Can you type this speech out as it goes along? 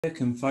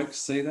Can folks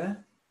see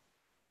that?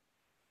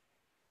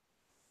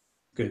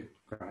 Good,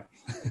 great.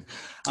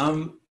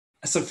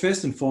 So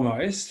first and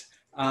foremost,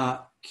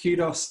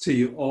 kudos to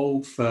you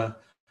all for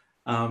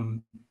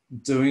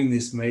doing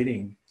this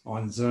meeting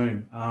on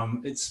Zoom.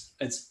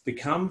 It's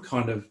become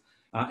kind of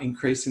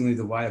increasingly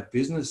the way of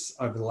business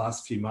over the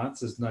last few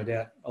months, as no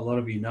doubt a lot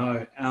of you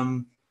know.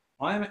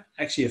 I am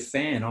actually a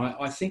fan.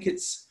 I think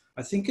it's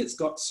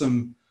got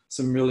some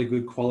really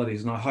good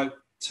qualities, and I hope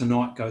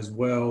tonight goes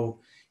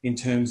well in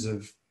terms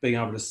of being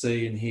able to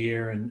see and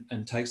hear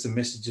and take some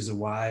messages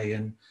away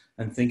and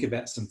think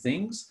about some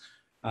things.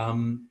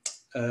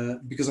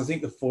 Because I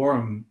think the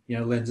forum,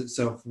 lends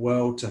itself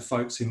well to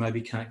folks who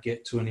maybe can't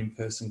get to an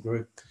in-person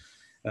group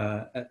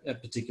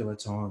at particular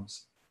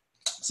times.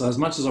 So as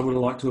much as I would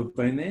have liked to have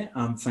been there,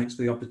 thanks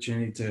for the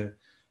opportunity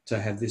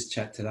to have this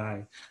chat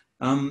today.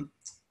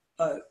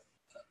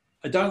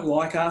 I don't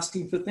like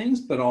asking for things,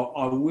 but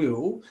I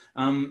will.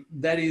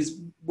 That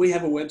is, we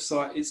have a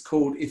website. It's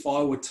called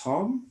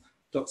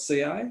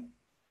ifiweretom.ca.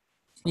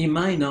 You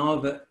may know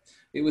of it.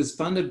 It was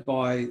funded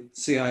by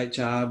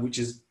CIHR, which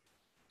is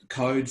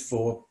code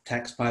for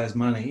taxpayers'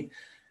 money.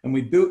 And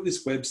we built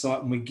this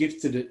website and we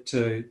gifted it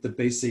to the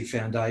BC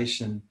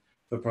Foundation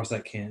for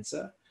Prostate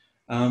Cancer.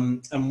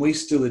 And we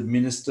still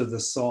administer the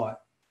site.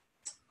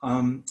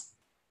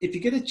 If you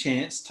get a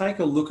chance, take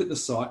a look at the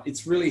site.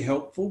 It's really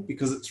helpful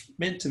because it's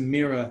meant to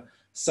mirror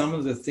some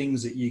of the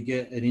things that you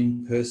get at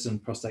in-person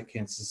prostate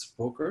cancer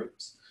support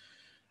groups,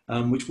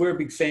 which we're a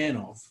big fan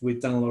of.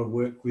 We've done a lot of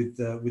work with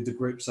the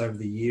groups over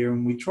the year,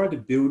 and we tried to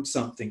build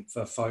something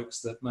for folks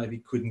that maybe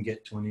couldn't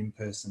get to an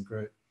in-person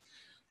group.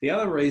 The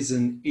other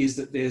reason is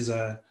that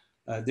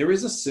there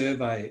is a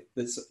survey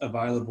that's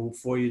available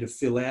for you to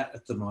fill out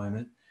at the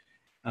moment.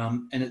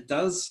 And it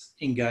does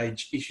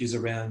engage issues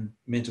around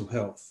mental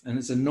health, and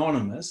it's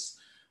anonymous.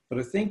 But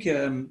I think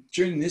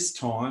during this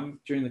time,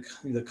 during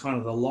the kind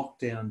of the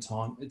lockdown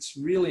time, it's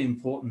really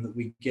important that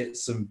we get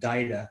some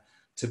data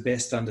to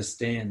best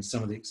understand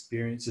some of the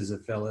experiences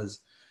of fellas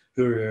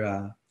who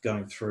are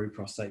going through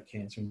prostate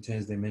cancer in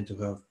terms of their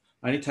mental health.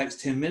 It only takes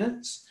 10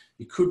 minutes.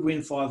 You could win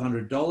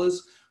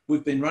 $500.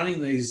 We've been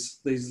running these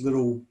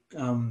little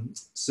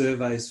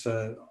surveys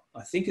for,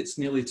 I think it's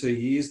nearly 2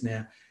 years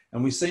now.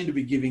 And we seem to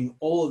be giving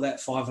all of that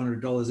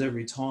 $500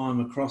 every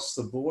time across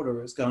the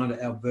border. It's going to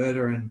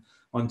Alberta and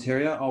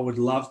Ontario. I would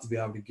love to be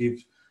able to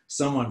give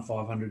someone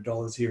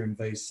 $500 here in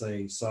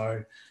BC.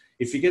 So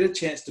if you get a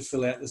chance to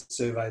fill out the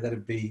survey,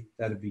 that'd be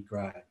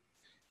great.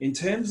 In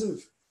terms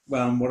of what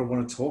I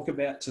want to talk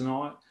about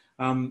tonight,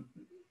 10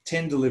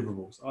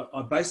 deliverables.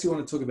 I basically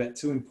want to talk about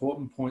 2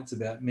 important points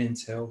about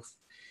men's health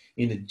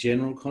in a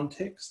general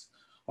context.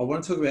 I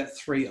want to talk about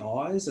 3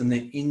 I's and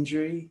their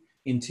injury,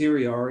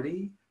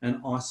 interiority, and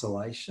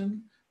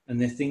isolation, and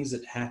they're things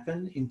that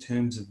happen in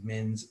terms of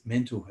men's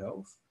mental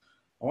health.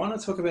 I want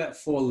to talk about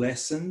 4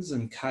 lessons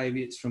and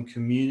caveats from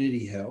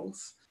community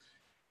health.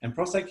 And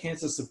prostate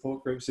cancer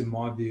support groups, in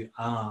my view,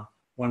 are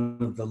one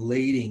of the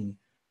leading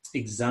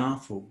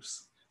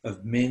examples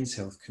of men's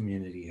health,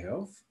 community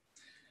health,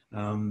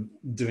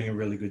 doing a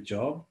really good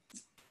job.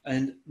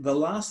 And the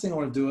last thing I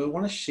want to do, I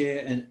want to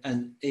share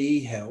an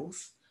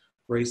e-health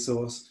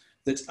resource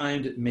that's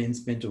aimed at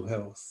men's mental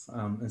health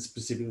and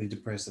specifically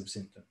depressive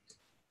symptoms.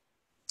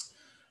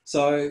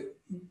 So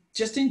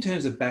just in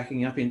terms of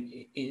backing up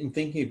in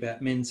thinking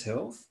about men's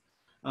health,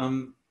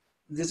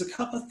 there's a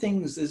couple of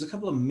things, there's a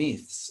couple of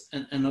myths,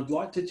 and I'd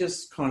like to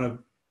just kind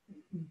of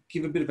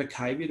give a bit of a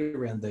caveat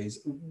around these.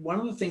 One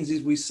of the things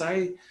is we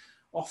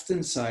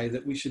often say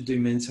that we should do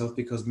men's health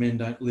because men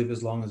don't live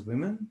as long as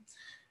women.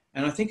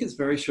 And I think it's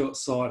very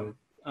short-sighted.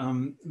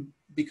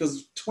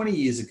 Because 20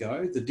 years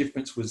ago, the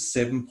difference was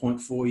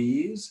 7.4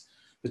 years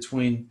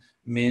between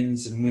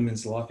men's and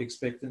women's life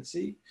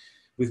expectancy,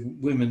 with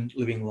women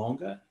living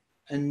longer.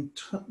 And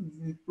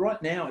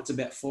right now, it's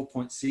about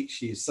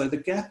 4.6 years. So the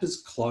gap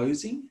is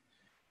closing.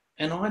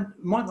 And I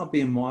might not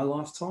be in my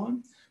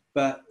lifetime,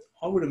 but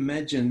I would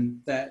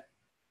imagine that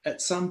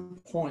at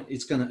some point,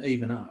 it's going to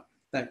even up.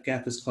 That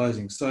gap is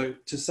closing. So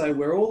to say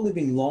we're all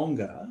living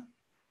longer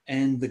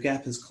and the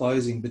gap is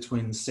closing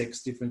between the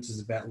sex differences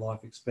about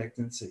life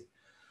expectancy.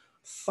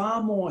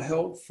 Far more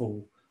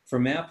helpful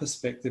from our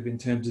perspective in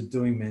terms of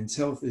doing men's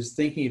health is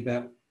thinking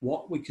about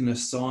what we can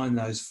assign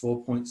those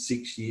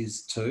 4.6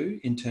 years to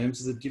in terms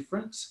of the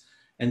difference,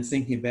 and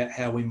thinking about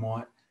how we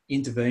might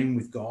intervene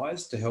with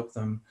guys to help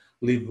them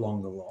live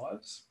longer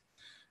lives.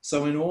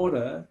 So in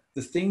order,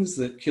 the things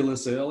that kill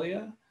us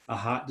earlier are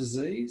heart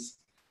disease,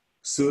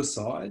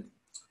 suicide,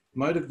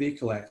 motor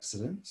vehicle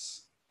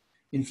accidents,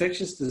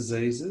 infectious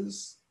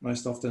diseases,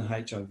 most often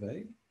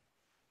HIV,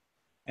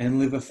 and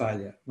liver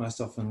failure,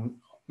 most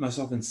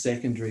often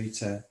secondary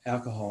to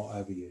alcohol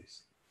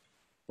overuse.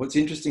 What's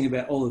interesting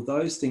about all of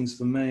those things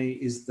for me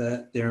is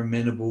that they're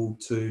amenable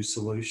to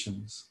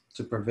solutions,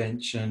 to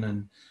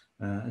prevention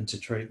and to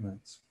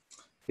treatments.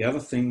 The other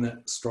thing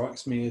that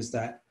strikes me is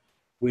that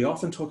we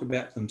often talk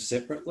about them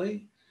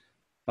separately,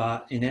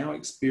 but in our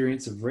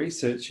experience of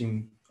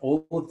researching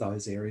all of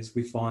those areas,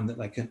 we find that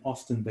they can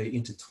often be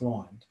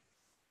intertwined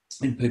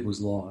in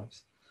people's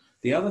lives.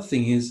 The other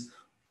thing is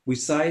we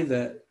say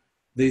that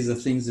these are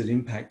things that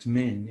impact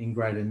men in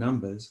greater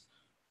numbers,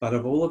 but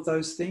of all of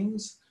those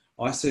things,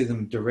 I see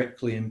them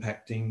directly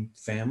impacting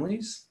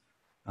families,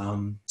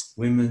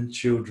 women,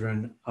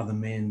 children, other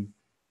men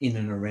in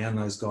and around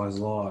those guys'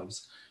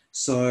 lives.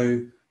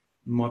 So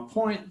my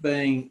point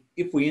being,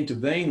 if we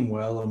intervene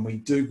well and we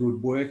do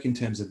good work in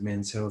terms of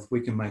men's health,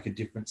 we can make a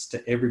difference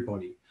to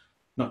everybody,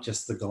 not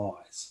just the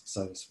guys,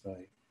 so to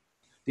speak.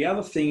 The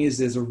other thing is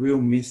there's a real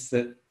myth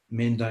that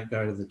men don't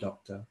go to the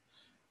doctor.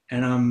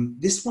 And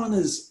this one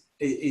is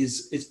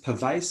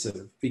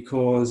pervasive,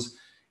 because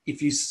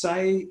if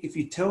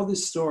you tell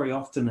this story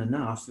often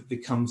enough, it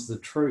becomes the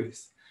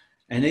truth.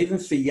 And even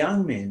for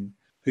young men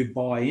who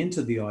buy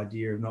into the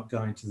idea of not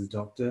going to the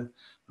doctor,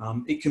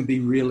 it can be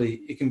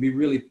really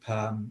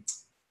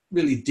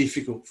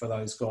difficult for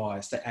those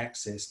guys to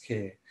access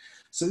care.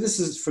 So this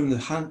is from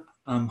the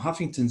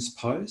Huffington's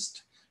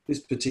Post, this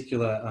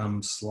particular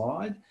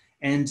slide,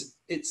 and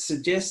it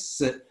suggests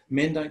that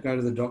men don't go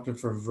to the doctor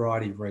for a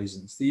variety of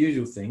reasons. The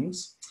usual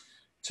things: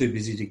 too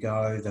busy to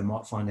go, they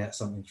might find out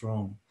something's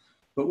wrong.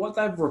 But what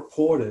they've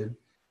reported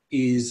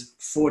is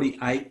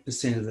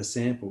 48% of the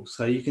sample.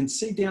 So you can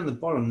see down the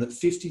bottom that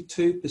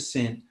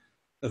 52%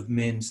 of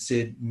men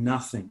said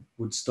nothing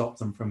would stop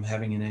them from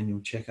having an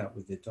annual checkup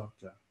with their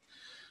doctor.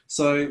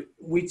 So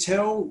we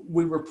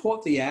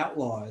report the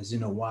outliers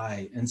in a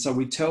way. And so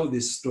we tell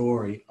this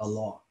story a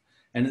lot.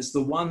 And it's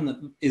the one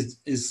that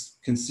is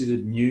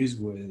considered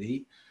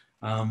newsworthy,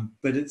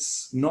 but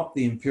it's not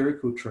the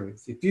empirical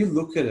truth. If you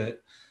look at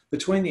it,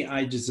 between the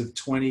ages of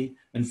 20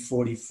 and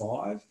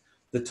 45,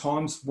 the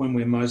times when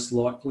we're most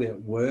likely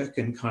at work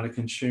and kind of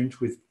consumed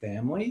with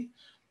family,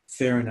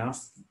 fair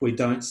enough, we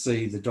don't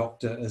see the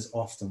doctor as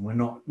often. We're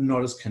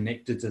not as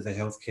connected to the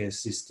healthcare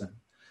system.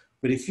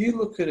 But if you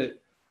look at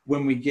it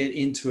when we get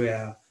into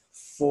our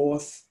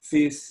 4th,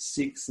 5th,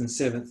 6th and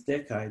 7th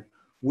decade,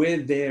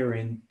 we're there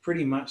in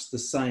pretty much the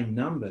same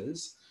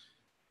numbers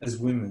as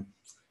women.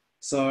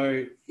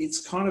 So it's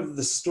kind of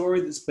the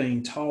story that's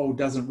being told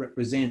doesn't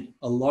represent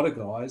a lot of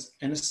guys,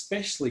 and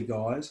especially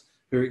guys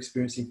who are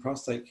experiencing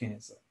prostate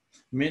cancer.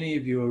 Many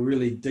of you are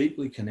really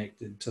deeply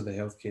connected to the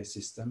healthcare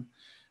system,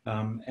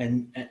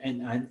 and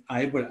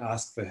able to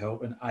ask for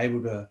help and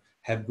able to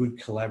have good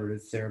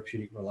collaborative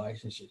therapeutic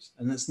relationships.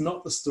 And it's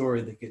not the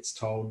story that gets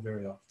told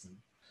very often.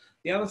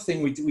 The other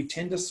thing, we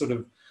tend to sort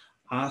of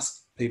ask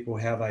people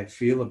how they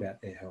feel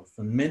about their health,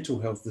 and mental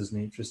health is an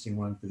interesting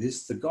one for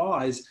this. The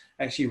guys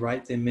actually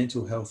rate their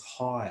mental health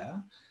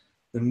higher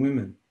than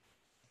women.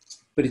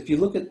 But if you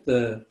look at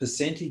the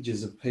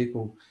percentages of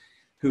people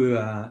who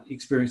are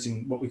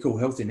experiencing what we call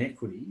health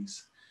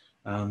inequities,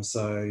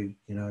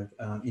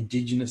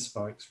 Indigenous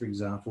folks, for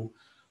example,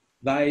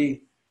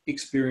 they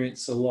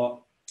experience a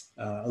lot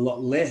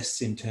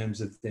less in terms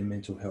of their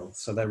mental health.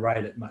 So they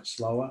rate it much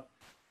lower.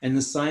 And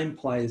the same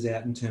plays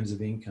out in terms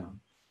of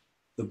income.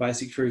 The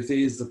basic truth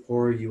is the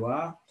poorer you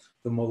are,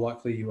 the more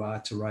likely you are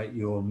to rate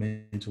your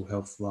mental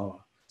health lower.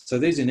 So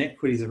these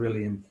inequities are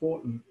really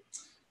important,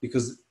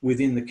 because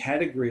within the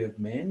category of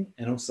men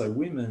and also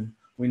women,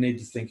 we need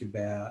to think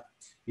about,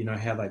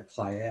 how they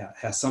play out,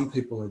 how some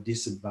people are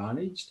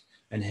disadvantaged,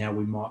 and how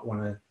we might want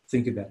to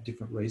think about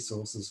different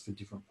resources for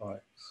different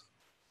folks.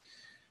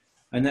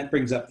 And that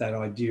brings up that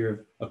idea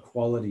of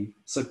equality.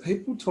 So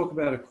people talk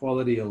about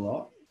equality a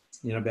lot,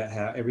 about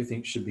how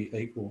everything should be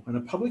equal. And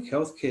a public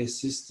healthcare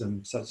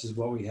system such as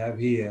what we have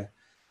here,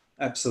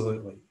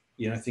 absolutely.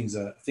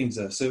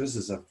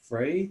 Services are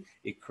free.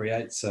 It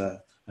creates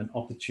an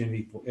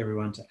opportunity for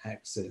everyone to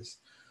access.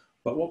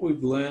 But what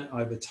we've learned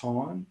over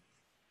time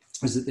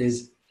is that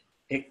there's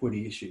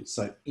equity issues.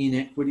 So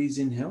inequities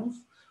in health,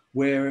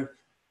 where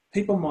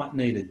people might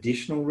need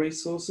additional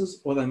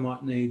resources, or they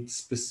might need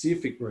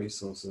specific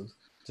resources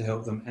to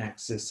help them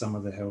access some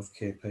of the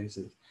healthcare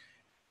pieces.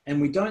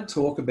 And we don't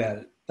talk about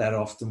it that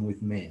often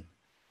with men,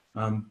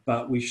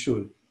 but we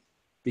should,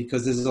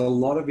 because there's a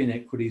lot of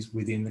inequities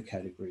within the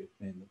category of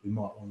men that we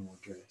might want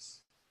to address.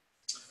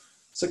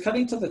 So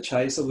cutting to the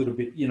chase a little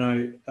bit,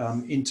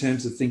 in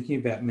terms of thinking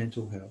about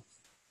mental health,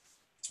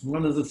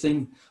 one of the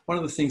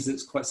things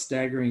that's quite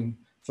staggering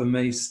for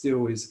me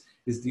still is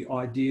the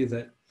idea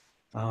that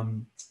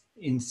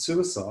in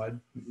suicide,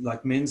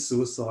 like men's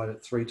suicide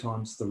at 3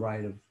 times the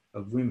rate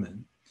of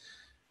women,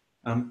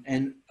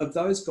 and of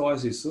those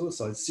guys who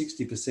suicide,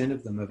 60%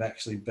 of them have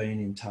actually been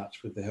in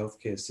touch with the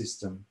healthcare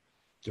system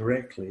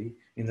directly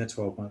in the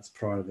 12 months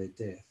prior to their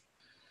death.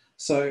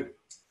 So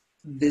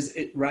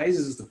it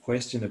raises the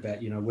question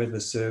about, whether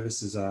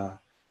services are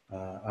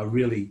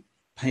really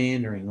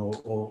pandering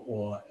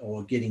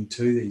or getting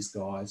to these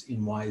guys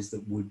in ways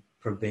that would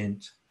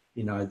prevent,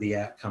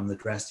 the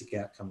drastic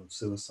outcome of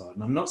suicide.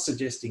 And I'm not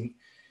suggesting,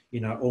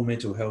 all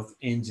mental health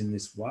ends in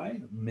this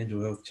way,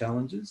 mental health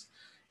challenges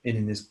end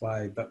in this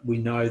way, but we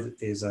know that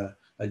there's a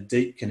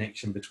deep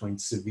connection between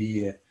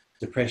severe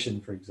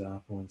depression, for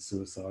example, and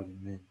suicide in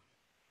men.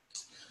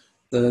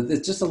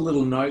 There's just a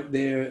little note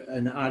there,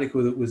 an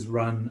article that was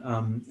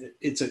run.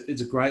 It's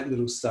a great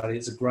little study.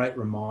 It's a great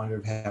reminder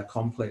of how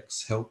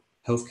complex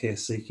healthcare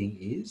seeking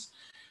is.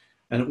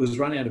 And it was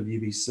run out of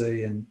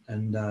UBC,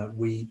 and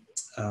we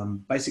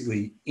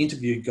basically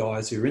interviewed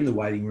guys who were in the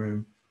waiting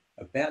room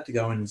about to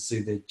go in and see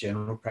their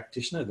general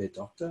practitioner, their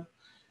doctor,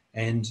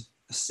 and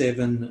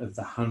 7 of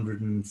the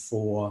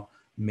 104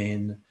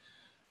 men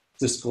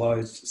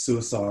disclosed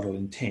suicidal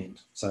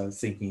intent. So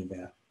thinking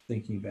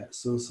about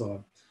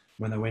suicide.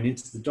 When they went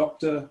into the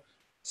doctor,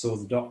 saw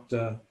the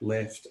doctor,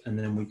 left, and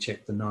then we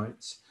checked the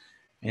notes.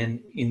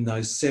 And in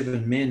those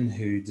 7 men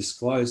who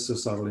disclosed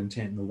suicidal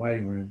intent in the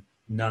waiting room,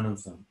 none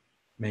of them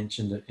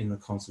mentioned it in the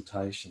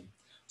consultation.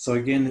 So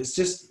again, it's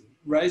just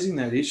raising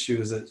that issue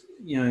is that,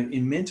 you know,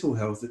 in mental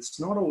health, it's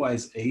not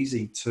always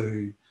easy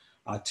to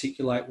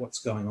articulate what's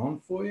going on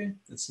for you.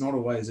 It's not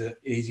always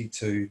easy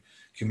to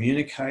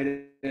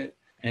communicate it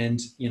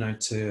and, you know,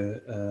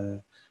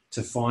 to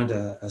find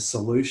a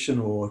solution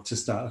or to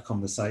start a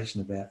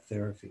conversation about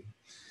therapy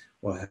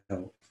or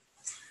help.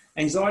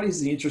 Anxiety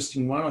is the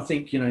interesting one. I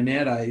think, you know,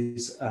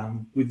 nowadays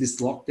with this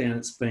lockdown,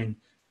 it's been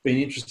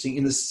interesting.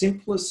 In the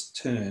simplest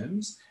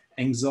terms,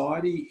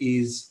 anxiety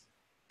is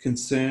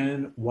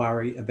concern,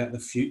 worry about the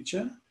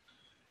future.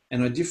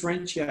 And I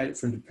differentiate it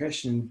from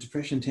depression.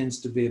 Depression tends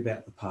to be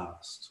about the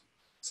past.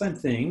 Same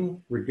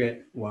thing,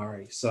 regret,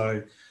 worry.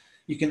 So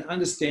you can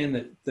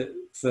understand that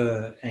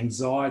for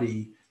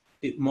anxiety,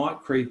 it might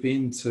creep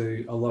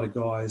into a lot of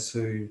guys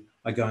who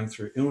are going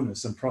through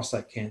illness, and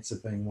prostate cancer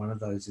being one of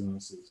those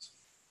illnesses.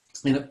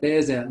 And it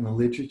bears out in the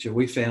literature.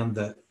 We found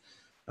that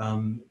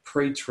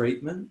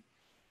pre-treatment,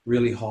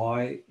 really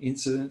high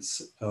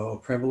incidence or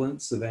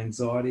prevalence of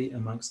anxiety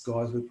amongst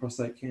guys with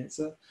prostate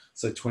cancer,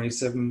 so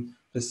 27%.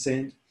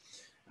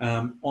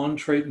 On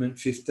treatment,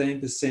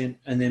 15%,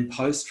 and then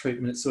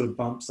post-treatment, it sort of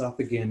bumps up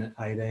again at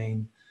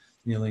 18,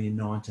 nearly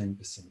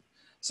 19%.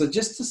 So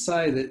just to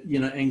say that, you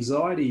know,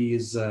 anxiety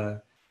is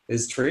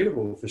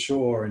treatable for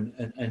sure,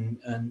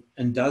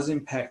 and does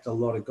impact a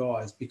lot of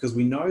guys, because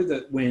we know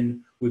that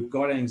when we've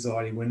got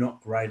anxiety, we're not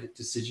great at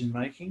decision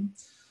making.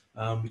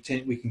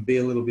 We can be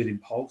a little bit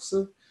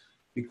impulsive,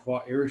 be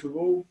quite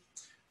irritable,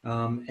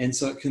 and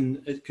so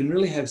it can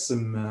really have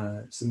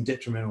some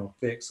detrimental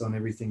effects on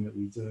everything that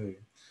we do.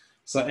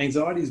 So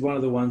anxiety is one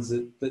of the ones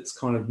that's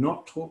kind of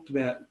not talked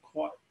about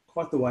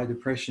quite the way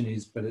depression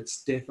is, but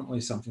it's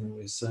definitely something that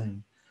we're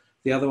seeing.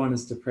 The other one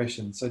is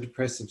depression, so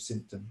depressive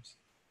symptoms.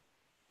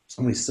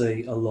 And we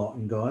see a lot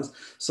in guys.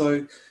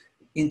 So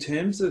in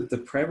terms of the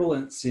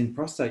prevalence in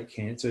prostate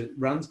cancer, it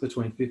runs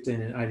between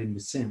 15 and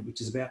 18%,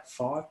 which is about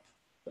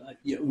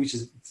which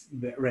is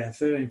around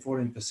 13,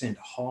 14%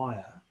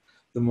 higher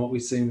than what we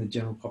see in the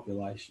general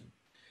population.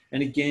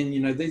 And again, you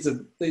know, these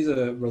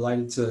are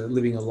related to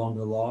living a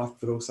longer life,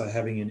 but also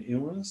having an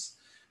illness,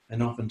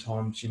 and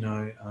oftentimes, you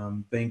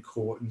know, being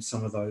caught in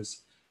some of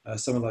those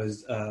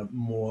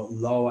more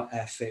lower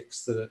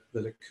affects that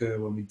occur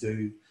when we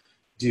do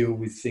deal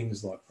with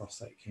things like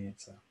prostate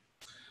cancer.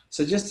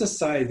 So just to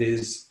say,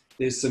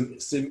 there's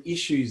some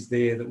issues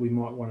there that we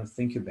might want to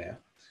think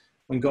about.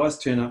 When guys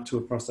turn up to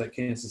a prostate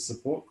cancer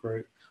support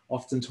group,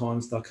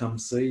 oftentimes they'll come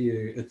see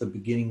you at the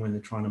beginning when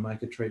they're trying to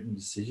make a treatment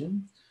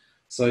decision.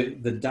 So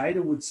the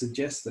data would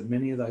suggest that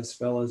many of those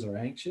fellows are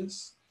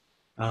anxious,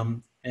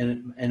 and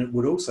it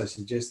would also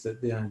suggest that,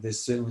 you know, there's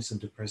certainly some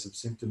depressive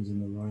symptoms in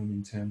the room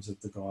in terms of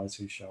the guys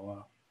who show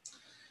up.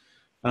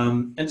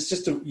 And it's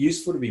just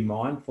useful to be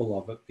mindful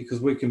of it,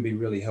 because we can be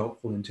really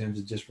helpful in terms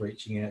of just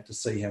reaching out to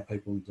see how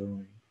people are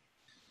doing.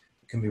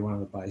 It can be one of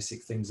the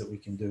basic things that we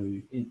can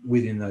do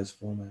within those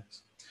formats.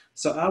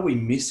 So are we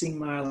missing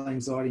male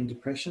anxiety and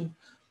depression?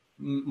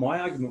 My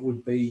argument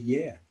would be,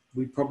 yeah,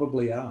 we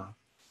probably are.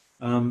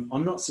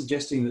 I'm not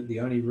suggesting that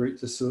the only route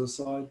to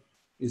suicide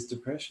is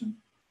depression,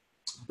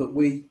 but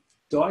we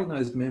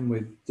diagnose men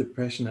with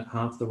depression at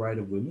half the rate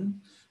of women,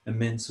 and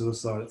men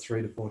suicide at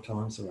 3 to 4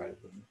 times the rate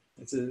of women.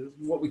 It's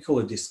what we call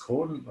a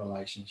discordant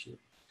relationship.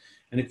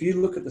 And if you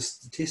look at the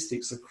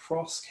statistics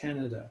across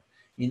Canada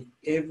in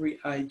every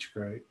age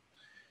group,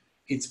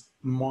 it's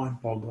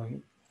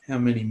mind-boggling how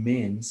many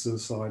men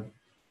suicide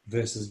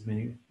versus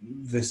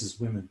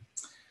women.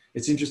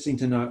 It's interesting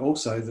to note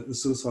also that the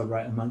suicide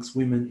rate amongst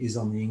women is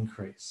on the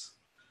increase.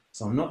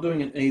 So I'm not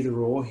doing an either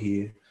or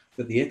here,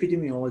 but the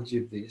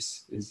epidemiology of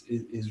this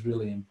is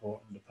really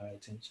important to pay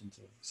attention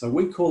to. So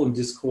we call them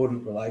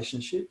discordant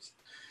relationships.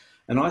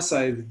 And I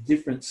say the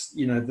difference,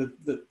 you know,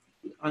 the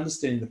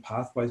understanding the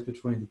pathways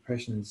between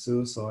depression and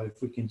suicide,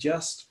 if we can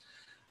just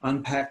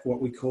unpack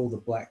what we call the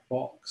black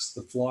box,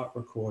 the flight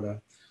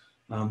recorder,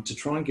 to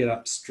try and get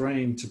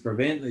upstream to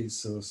prevent these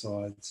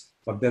suicides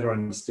by better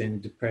understanding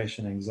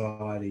depression,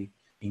 anxiety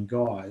in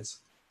guys,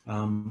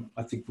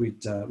 I think we'd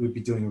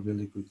be doing a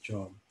really good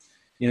job.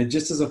 You know,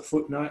 just as a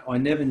footnote, I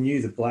never knew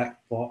the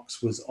black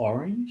box was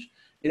orange.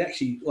 It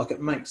actually, like,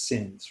 it makes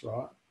sense,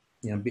 right?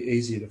 You know, a bit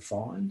easier to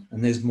find,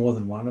 and there's more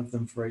than one of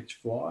them for each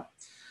flight.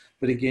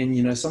 But again,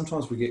 you know,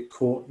 sometimes we get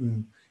caught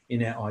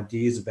in our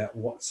ideas about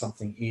what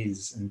something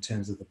is in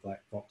terms of the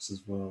black box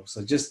as well.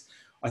 So just,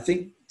 I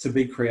think, to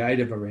be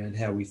creative around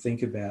how we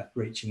think about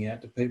reaching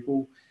out to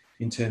people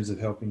in terms of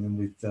helping them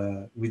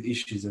with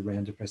issues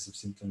around depressive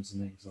symptoms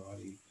and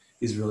anxiety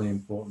is really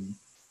important.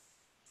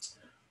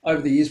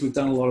 over the years, we've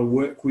done a lot of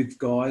work with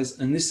guys,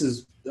 and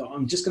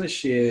I'm just going to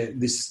share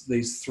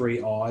these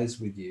 3 I's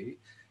with you: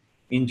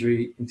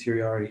 injury,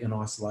 interiority, and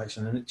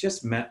isolation. And it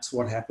just maps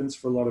what happens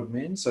for a lot of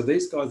men. So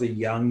these guys are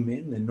young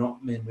men. They're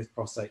not men with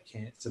prostate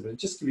cancer, but it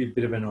just gives you a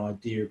bit of an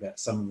idea about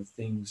some of the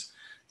things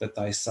that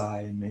they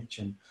say and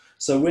mention.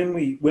 So when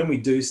we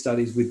do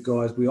studies with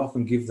guys, we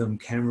often give them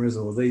cameras,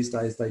 or these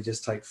days they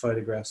just take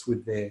photographs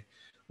with their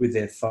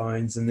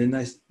phones, and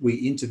then we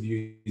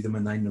interview them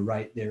and they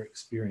narrate their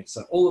experience.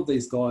 So all of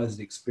these guys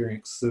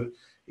experience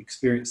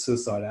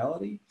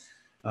suicidality,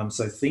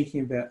 so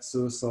thinking about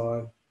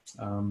suicide,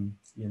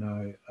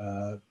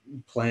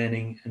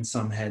 planning, and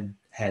some had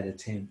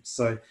attempts.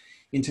 So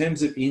in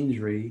terms of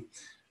injury,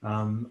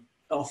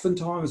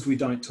 oftentimes we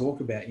don't talk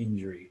about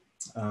injury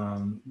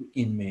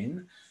in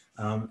men,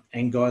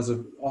 and guys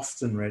are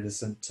often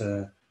reticent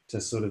to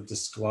sort of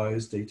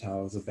disclose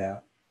details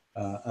about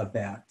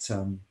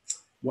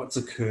what's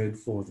occurred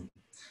for them.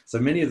 So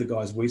many of the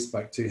guys we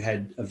spoke to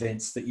had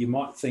events that you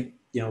might think,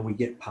 we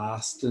get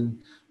past,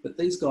 but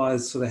these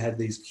guys sort of had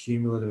these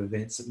cumulative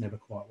events that never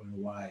quite went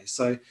away.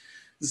 So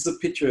this is a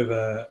picture of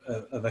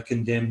a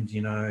condemned,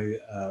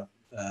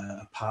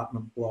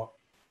 apartment block,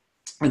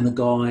 and the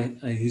guy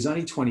who's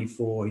only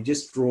 24, he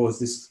just draws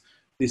this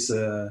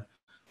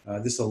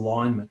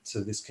alignment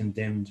to this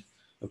condemned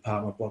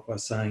apartment block by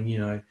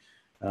saying,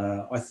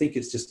 I think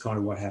it's just kind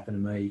of what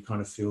happened to me. You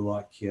kind of feel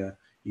like you're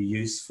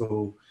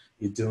useful,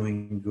 you're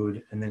doing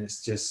good, and then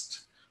it's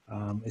just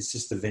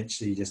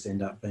eventually you just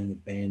end up being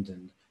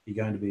abandoned.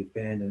 You're going to be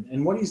abandoned.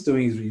 And what he's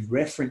doing is he's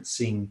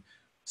referencing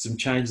some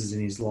changes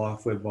in his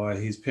life whereby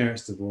his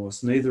parents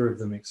divorced. Neither of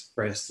them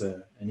expressed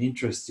an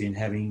interest in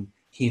having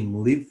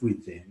him live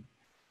with them.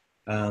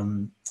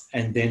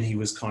 And then he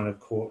was kind of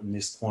caught in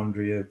this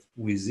quandary of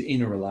was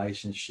in a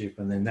relationship,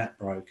 and then that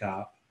broke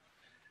up,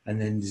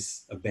 and then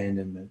this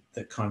abandonment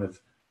that kind of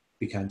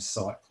became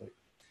cyclic.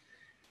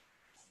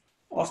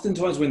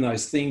 Oftentimes when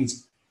those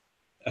things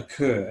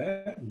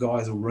occur,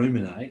 guys will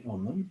ruminate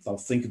on them. They'll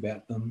think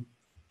about them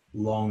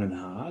long and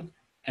hard,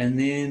 and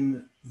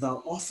then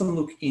they'll often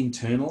look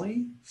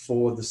internally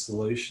for the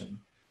solution.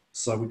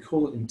 So we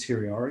call it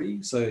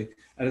interiority. So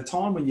at a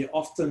time when you're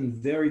often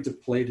very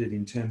depleted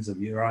in terms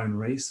of your own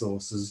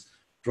resources,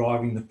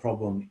 driving the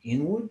problem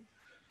inward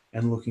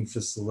and looking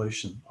for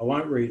solution. I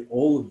won't read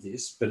all of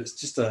this, but it's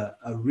just a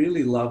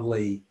really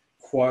lovely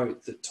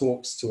quote that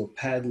talks to a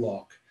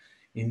padlock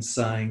in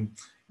saying,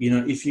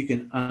 if you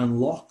can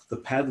unlock the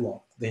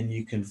padlock, then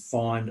you can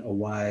find a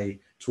way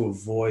to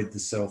avoid the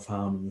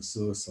self-harm and the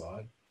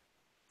suicide.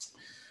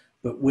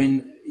 But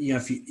when,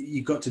 if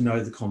you've got to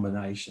know the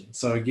combination.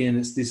 So again,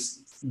 it's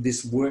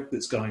this work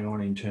that's going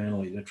on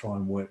internally to try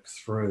and work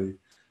through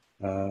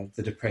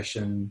the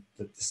depression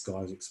that this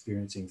guy's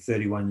experiencing,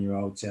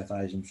 31-year-old South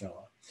Asian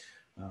fella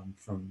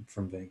from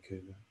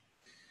Vancouver.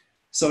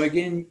 So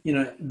again,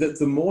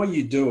 the more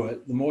you do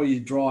it, the more you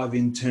drive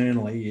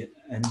internally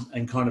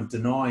and kind of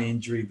deny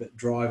injury, but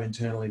drive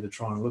internally to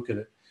try and look at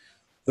it.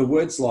 The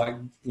words like,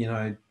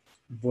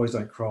 boys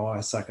don't cry,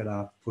 suck it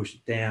up, push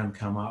it down,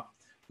 come up.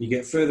 You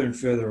get further and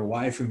further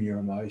away from your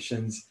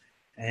emotions,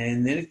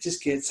 and then it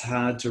just gets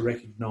hard to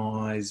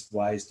recognise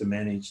ways to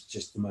manage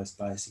just the most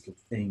basic of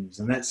things.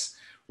 And that's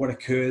what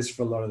occurs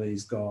for a lot of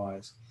these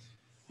guys.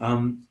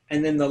 And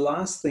then the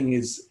last thing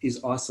is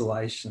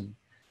isolation.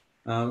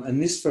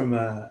 And this from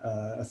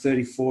a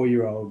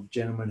 34-year-old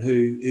gentleman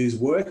who's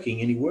working,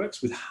 and he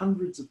works with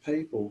hundreds of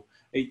people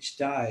each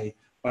day,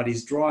 but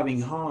he's driving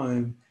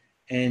home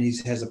and he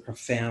has a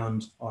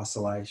profound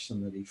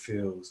isolation that he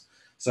feels.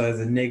 So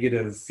the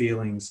negative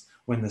feelings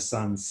when the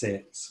sun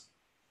sets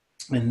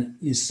and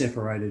is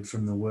separated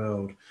from the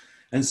world.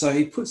 And so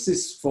he puts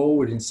this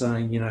forward in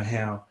saying,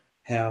 how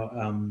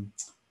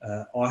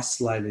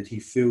isolated he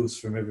feels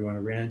from everyone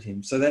around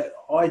him. So that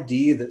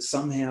idea that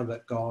somehow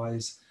that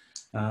guys,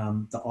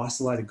 the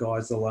isolated guy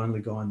is the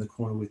lonely guy in the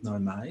corner with no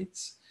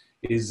mates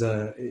is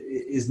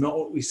not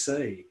what we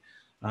see.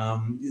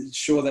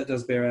 Sure, that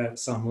does bear out at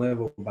some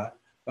level, but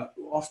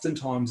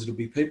oftentimes it'll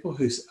be people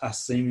who are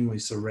seemingly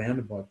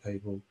surrounded by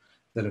people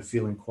that are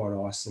feeling quite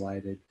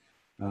isolated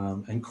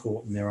and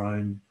caught in their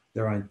own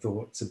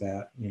thoughts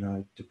about,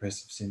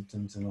 depressive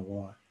symptoms and the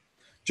like.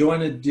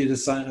 Joyner did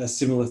a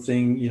similar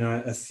thing,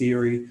 a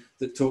theory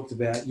that talked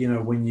about,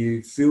 when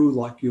you feel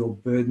like you're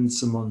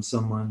burdensome on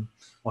someone,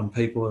 on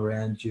people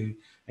around you,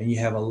 and you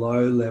have a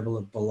low level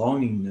of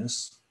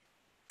belongingness,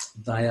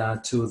 they are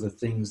two of the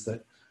things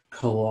that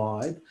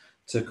collide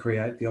to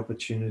create the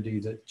opportunity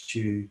that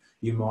you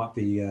might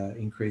be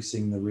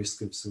increasing the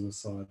risk of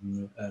suicide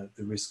and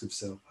the risk of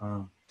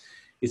self-harm.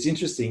 It's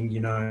interesting,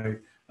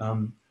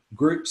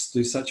 groups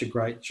do such a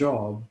great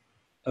job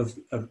of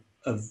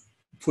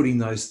putting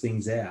those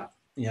things out.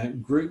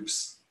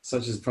 Groups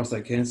such as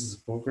prostate cancer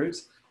support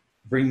groups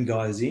bring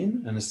guys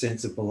in and a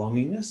sense of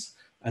belongingness,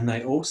 and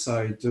they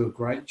also do a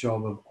great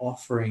job of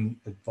offering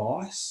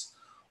advice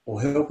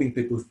or helping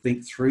people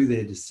think through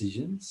their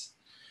decisions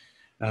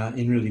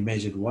in really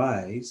measured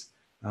ways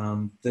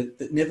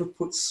that never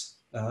puts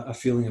a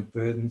feeling of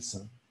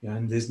burdensome.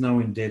 and there's no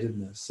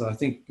indebtedness. So I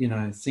think,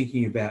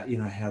 thinking about,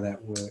 how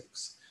that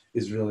works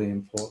is really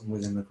important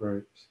within the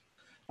group.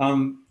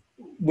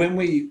 When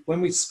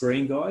we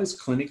screen guys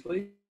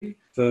clinically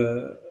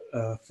for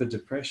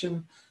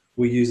depression,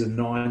 we use a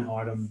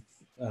 9-item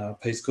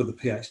piece called the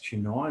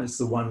PHQ-9. It's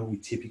the one that we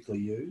typically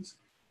use.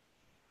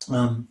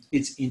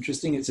 It's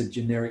interesting. It's a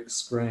generic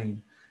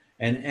screen.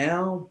 And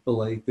our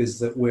belief is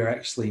that we're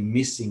actually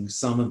missing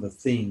some of the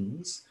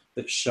things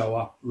that show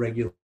up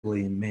regularly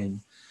in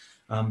men.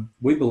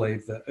 We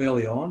believe that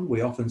early on,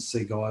 we often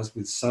see guys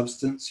with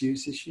substance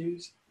use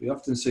issues. We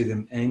often see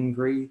them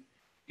angry,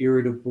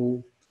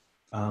 irritable,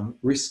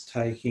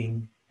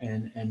 risk-taking,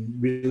 and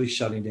really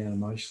shutting down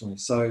emotionally.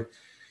 So,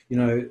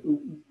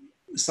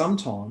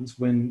 sometimes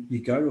when you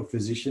go to a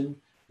physician,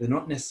 they're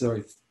not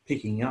necessarily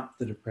picking up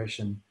the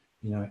depression,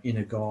 in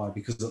a guy,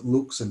 because it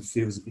looks and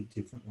feels a bit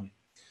differently.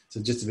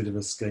 So just a bit of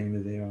a schema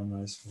there on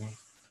those four.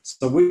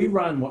 So we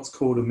run what's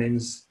called a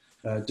men's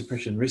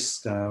depression risk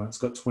scale. It's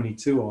got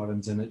 22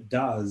 items, and it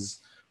does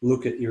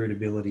look at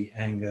irritability,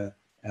 anger,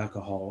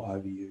 alcohol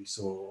overuse,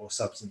 or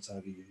substance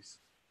overuse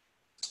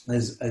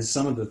as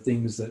some of the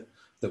things that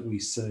we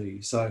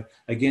see. So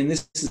again,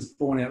 this is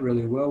borne out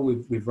really well.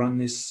 We've run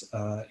this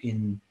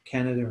in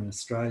Canada and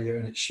Australia,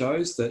 and it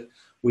shows that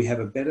we have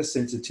a better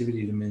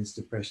sensitivity to men's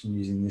depression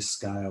using this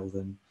scale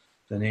than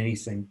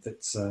anything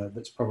that's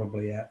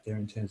probably out there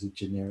in terms of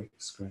generic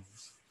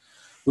screens.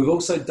 We've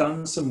also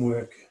done some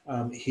work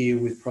here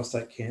with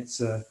prostate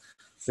cancer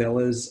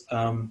fellas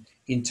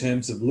in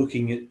terms of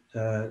looking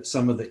at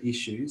some of the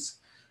issues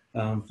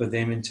for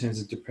them in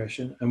terms of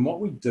depression. And what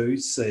we do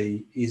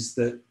see is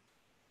that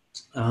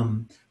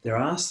there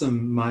are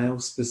some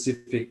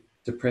male-specific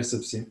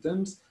depressive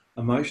symptoms.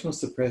 Emotional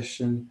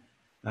suppression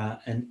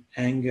and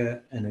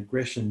anger and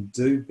aggression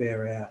do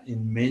bear out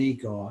in many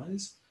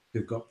guys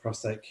who've got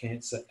prostate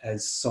cancer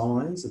as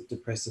signs of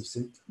depressive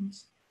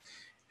symptoms.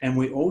 And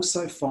we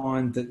also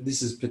find that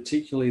this is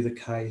particularly the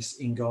case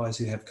in guys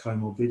who have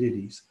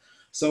comorbidities.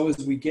 So as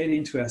we get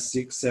into our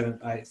 6th,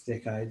 7th, 8th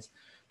decades,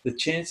 the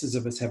chances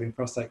of us having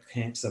prostate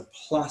cancer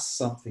plus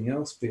something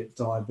else, be it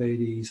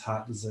diabetes,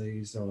 heart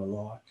disease, or the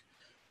like,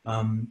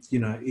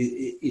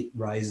 it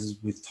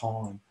raises with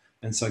time.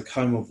 And so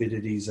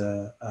comorbidities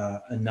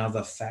are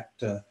another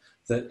factor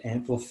that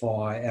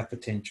amplify our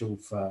potential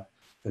for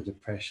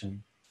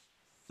depression.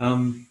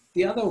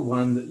 The other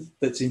one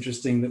that's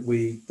interesting that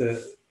we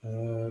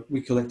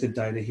collected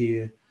data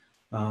here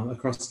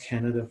across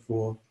Canada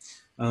for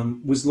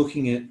was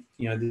looking at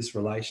this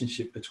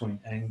relationship between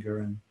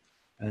anger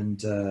and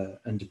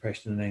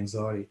depression and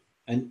anxiety.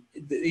 And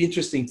the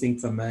interesting thing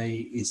for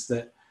me is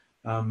that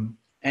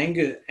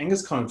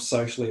anger's kind of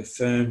socially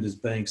affirmed as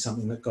being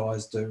something that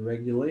guys do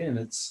regularly, and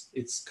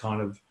it's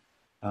kind of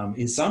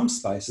in some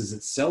spaces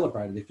it's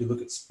celebrated. If you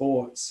look at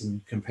sports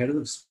and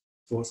competitive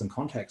sports and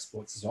contact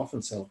sports, it's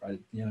often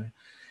celebrated,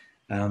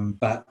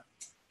 but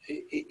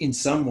in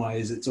some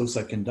ways it's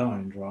also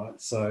condoned, right?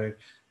 So,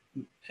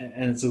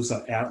 and it's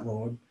also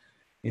outlawed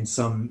in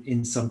some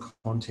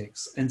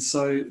contexts. And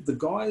so the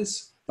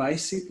guys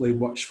basically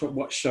what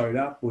showed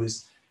up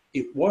was,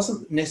 it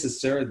wasn't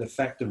necessarily the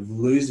fact of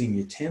losing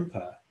your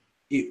temper,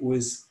 it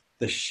was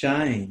the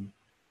shame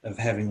of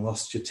having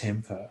lost your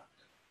temper,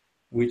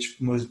 which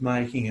was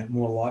making it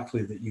more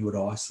likely that you would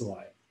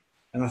isolate.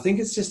 And I think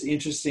it's just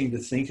interesting to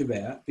think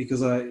about,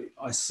 because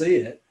I see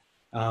it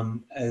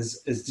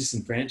as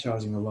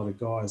disenfranchising a lot of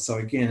guys. So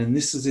again, and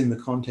this is in the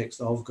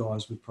context of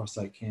guys with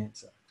prostate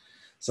cancer.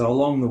 So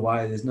along the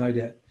way, there's no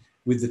doubt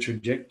with the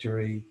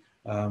trajectory,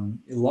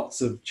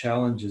 lots of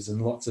challenges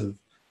and lots of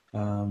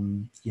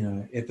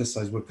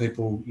episodes where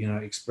people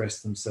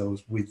express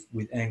themselves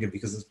with anger,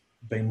 because it's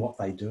been what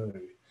they do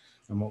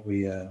and what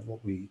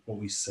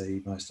we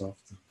see most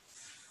often.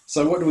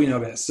 So what do we know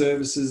about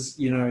services?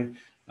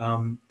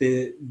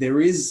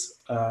 There is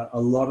a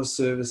lot of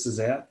services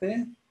out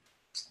there.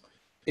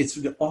 It's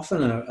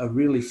often a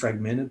really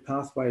fragmented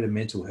pathway to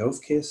mental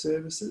health care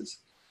services,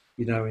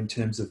 in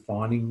terms of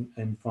finding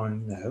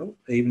the help,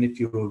 even if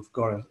you've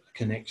got a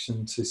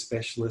connection to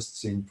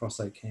specialists in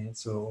prostate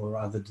cancer or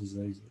other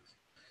diseases.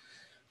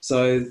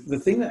 So the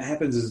thing that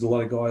happens is a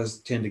lot of guys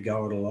tend to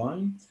go it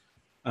alone.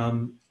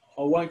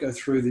 I won't go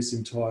through this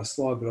entire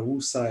slide, but I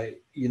will say,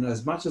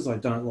 as much as I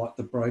don't like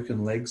the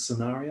broken leg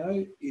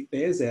scenario, it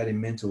bears out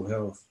in mental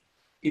health.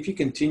 If you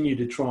continue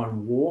to try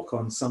and walk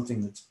on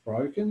something that's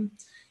broken,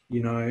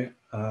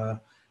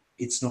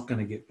 it's not going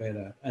to get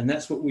better. And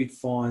that's what we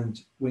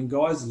find when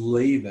guys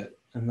leave it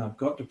and they've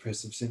got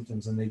depressive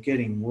symptoms and they're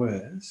getting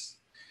worse,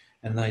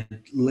 and they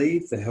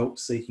leave the help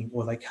seeking,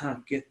 or they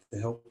can't get the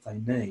help they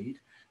need,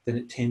 then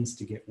it tends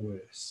to get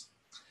worse.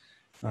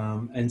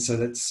 And so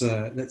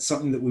that's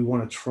something that we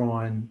want to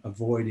try and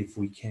avoid if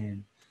we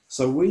can.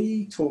 So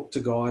we talk to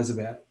guys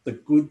about the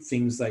good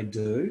things they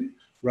do,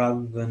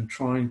 rather than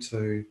trying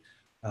to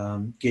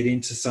get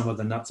into some of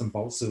the nuts and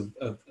bolts of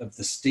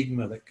the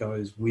stigma that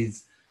goes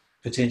with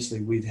potentially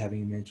with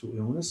having a mental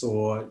illness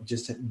or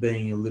just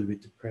being a little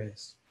bit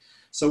depressed.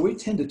 So we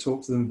tend to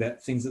talk to them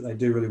about things that they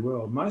do really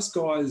well. Most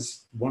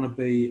guys want to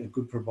be a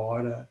good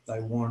provider. They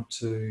want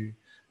to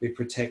be a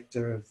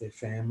protector of their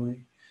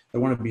family. They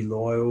want to be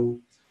loyal.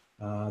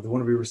 They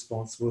want to be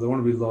responsible. They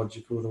want to be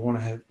logical. They want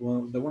to have,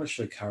 well, they want to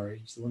show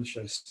courage. They want to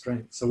show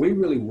strength. So we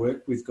really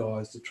work with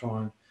guys to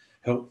try and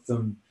help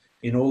them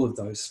in all of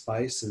those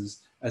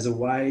spaces as a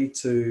way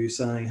to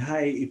saying,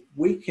 hey, if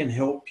we can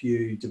help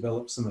you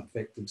develop some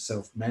effective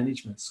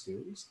self-management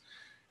skills,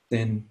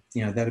 then,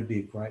 you know, that'd be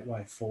a great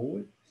way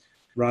forward,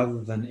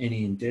 rather than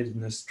any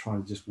indebtedness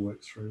trying to just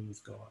work through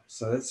with guys.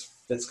 So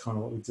that's kind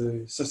of what we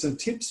do. So some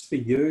tips for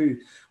you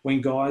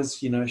when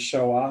guys, you know,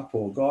 show up,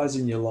 or guys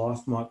in your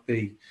life might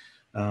be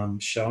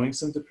showing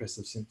some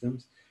depressive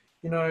symptoms.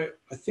 You know,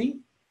 I think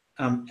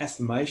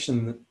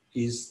affirmation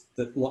is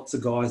that lots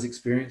of guys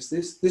experience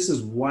this. This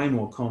is way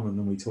more common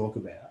than we talk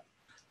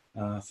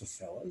about for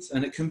fellas,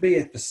 and it can be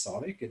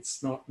episodic.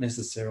 It's not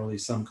necessarily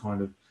some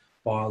kind of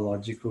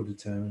biological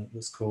determinant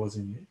that's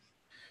causing it.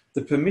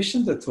 The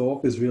permission to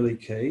talk is really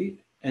key.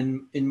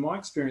 And in my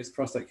experience,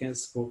 prostate cancer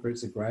support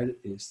groups are great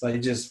at this.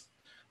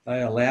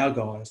 They allow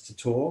guys to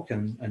talk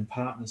and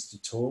partners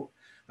to talk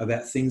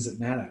about things that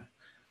matter.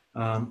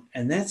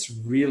 And that's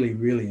really,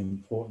 really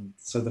important.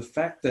 So the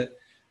fact that,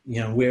 you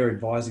know, we're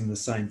advising the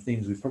same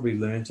things, we've probably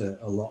learned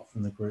a lot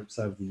from the groups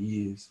over the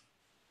years.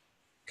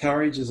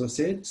 Courage, as I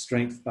said,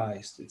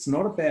 strength-based. It's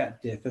not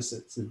about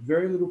deficits. There's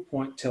very little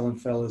point telling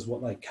fellas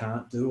what they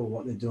can't do or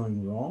what they're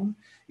doing wrong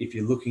if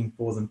you're looking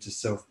for them to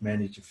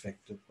self-manage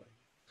effectively.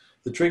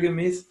 The trigger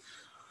myth,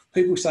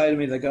 people say to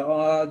me, they go,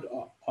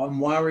 oh, I'm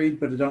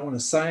worried, but I don't want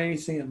to say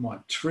anything. It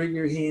might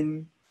trigger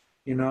him,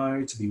 you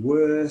know, to be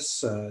worse,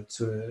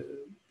 to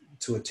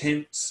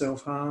attempt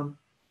self-harm.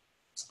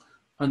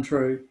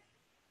 Untrue,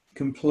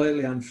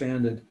 completely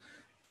unfounded.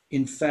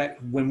 In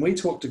fact, when we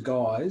talk to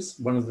guys,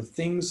 one of the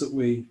things that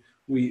we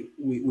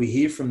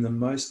hear from them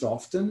most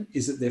often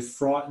is that they're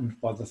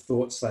frightened by the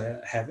thoughts they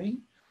are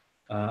having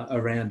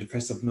around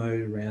depressive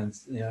mood, around,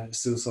 you know,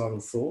 suicidal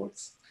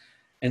thoughts.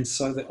 And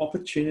so the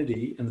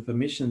opportunity and the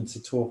permission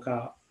to talk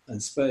up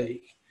and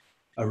speak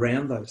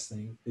around those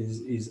things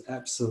is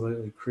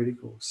absolutely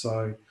critical.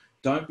 So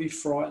don't be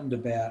frightened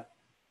about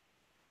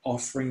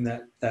offering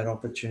that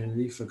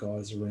opportunity for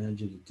guys around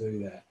you to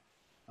do that.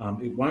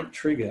 It won't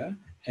trigger,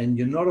 and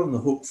you're not on the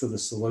hook for the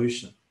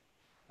solution.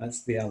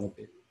 That's the other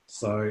bit.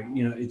 So,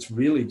 you know, it's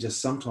really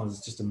just, sometimes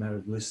it's just a matter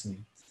of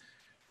listening.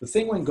 The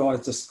thing when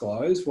guys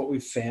disclose, what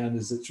we've found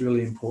is it's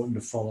really important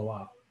to follow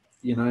up.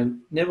 You know,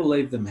 never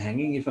leave them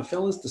hanging. If a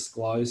fella's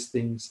disclosed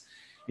things,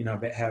 you know,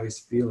 about how he's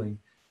feeling,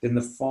 then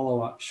the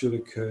follow-up should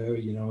occur,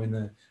 you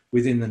know,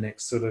 within the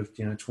next sort of,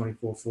 you know,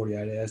 24,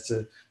 48 hours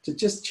to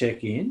just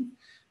check in,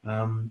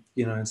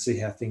 you know, and see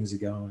how things are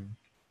going.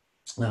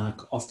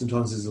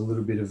 Oftentimes there's a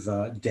little bit of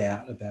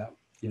doubt about,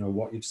 you know,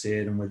 what you've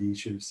said and whether you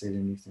should have said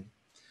anything.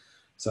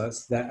 So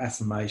it's that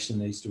affirmation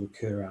needs to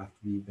occur after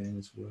the event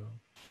as well.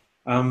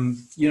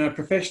 You know,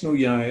 professional,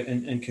 you know,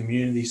 and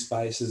community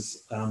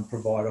spaces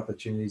provide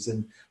opportunities,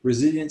 and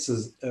resilience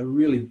is a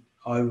really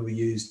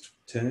overused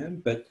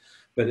term, but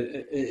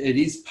it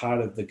is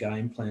part of the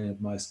game plan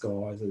of most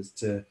guys, is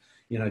to,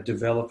 you know,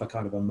 develop a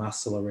kind of a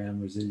muscle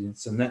around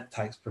resilience, and that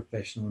takes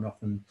professional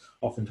and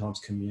oftentimes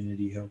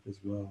community help as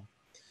well.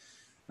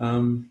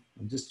 I'm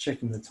just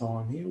checking the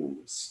time here. We've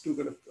still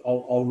got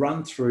I'll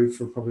run through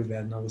for probably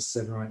about another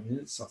 7 or 8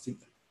 minutes. I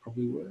think that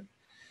probably work,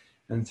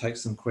 and take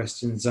some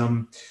questions.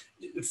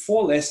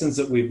 4 lessons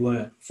that we've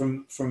learned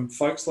from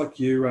folks like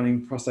you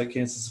running prostate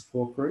cancer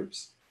support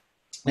groups,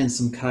 and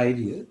some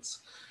caveats.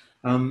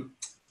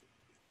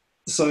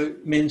 So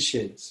men's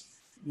sheds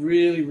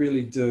really,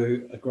 really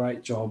do a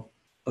great job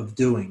of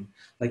doing.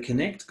 They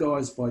connect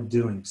guys by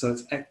doing. So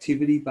it's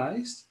activity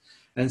based.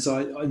 And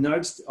so I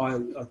noticed, I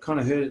kind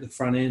of heard at the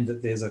front end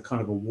that there's a kind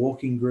of a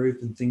walking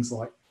group and things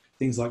like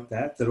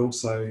that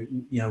also,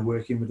 you know,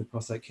 work in with the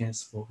prostate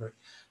cancer support group.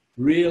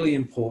 Really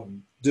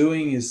important.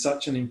 Doing is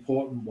such an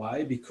important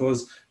way,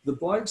 because the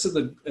blokes at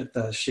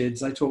the sheds,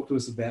 they talk to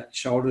us about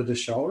shoulder to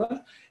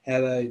shoulder,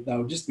 how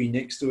they'll just be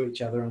next to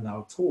each other and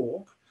they'll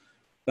talk,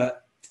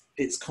 but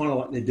it's kind of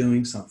like they're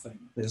doing something.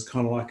 There's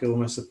kind of like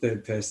almost a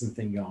third person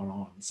thing going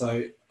on.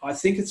 So I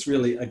think it's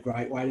really a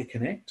great way to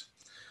connect.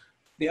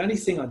 The only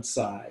thing I'd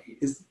say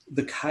is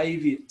the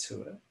caveat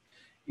to it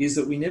is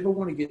that we never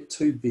want to get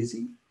too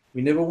busy.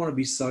 We never want to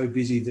be so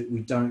busy that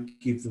we don't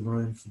give the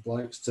room for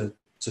blokes to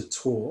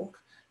talk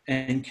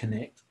and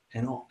connect,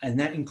 and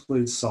that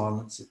includes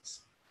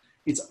silences.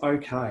 It's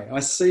okay. I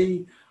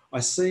see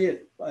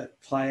it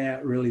play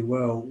out really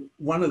well.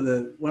 One of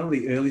the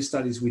early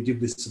studies we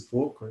did with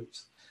support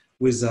groups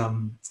was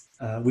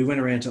we went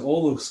around to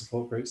all the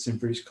support groups in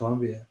British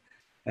Columbia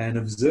and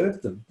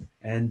observed them,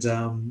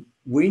 and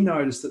we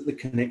noticed that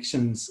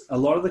a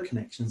lot of the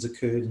connections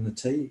occurred in the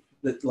tea,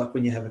 that like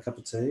when you have a cup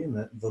of tea and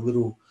the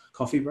little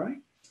coffee break,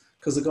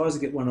 because the guys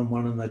get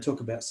one-on-one and they talk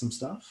about some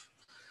stuff.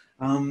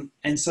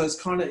 And so it's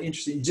kind of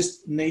interesting. You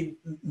just need,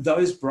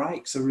 those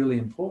breaks are really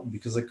important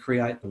because they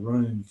create the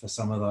room for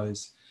some of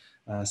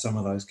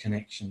those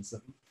connections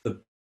that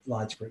the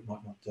large group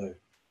might not do.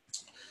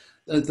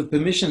 The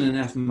permission and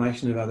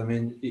affirmation of other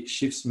men, it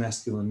shifts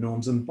masculine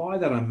norms. And by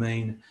that, I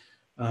mean,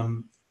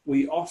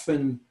 we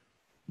often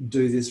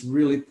do this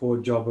really poor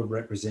job of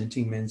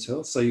representing men's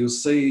health. So you'll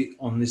see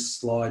on this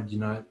slide, you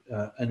know,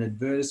 an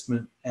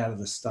advertisement out of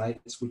the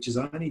States, which is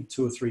only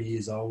 2 or 3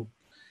 years old.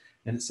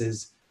 And it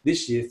says,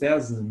 this year,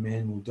 thousands of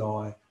men will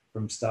die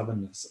from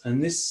stubbornness.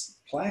 And this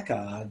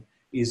placard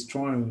is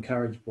trying to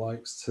encourage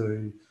blokes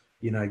to,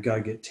 you know,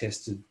 go get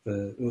tested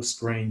for, or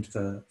screened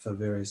for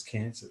various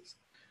cancers.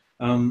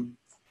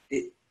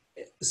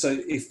 So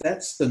if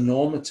that's the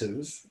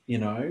normative, you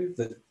know,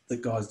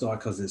 that guys die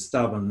because they're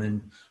stubborn,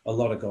 then a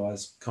lot of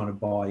guys kind of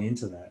buy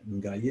into that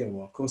and go, yeah,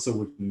 well, of course I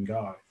wouldn't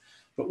go.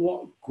 But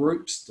what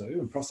groups do,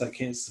 and prostate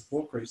cancer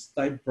support groups,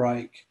 they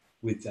break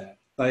with that.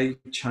 They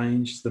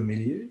change the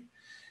milieu.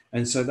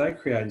 And so they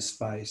create a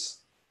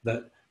space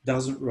that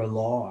doesn't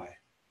rely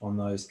on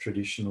those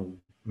traditional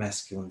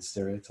masculine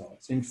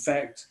stereotypes. In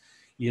fact,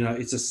 you know,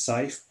 it's a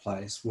safe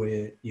place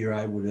where you're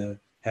able to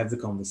have the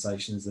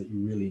conversations that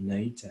you really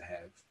need to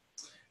have.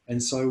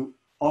 And so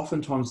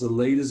oftentimes the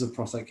leaders of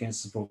prostate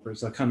cancer support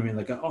groups, they come in and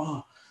they go,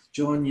 oh,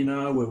 John, you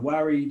know, we're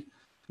worried.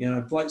 You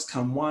know, blokes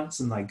come once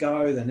and they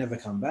go, they never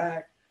come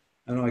back.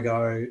 And I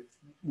go,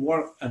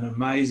 what an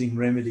amazing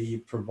remedy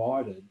you've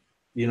provided.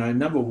 You know,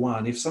 number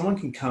one, if someone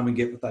can come and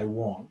get what they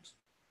want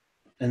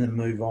and then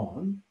move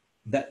on,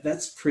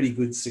 that's pretty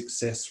good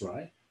success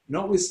rate.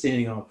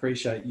 Notwithstanding, I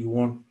appreciate you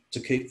want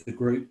to keep the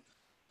group,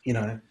 you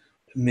know,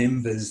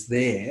 members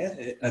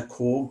there, a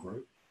core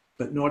group,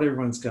 but not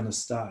everyone's going to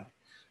stay.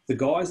 The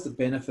guys that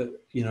benefit,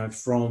 you know,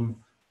 from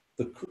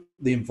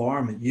the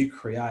environment you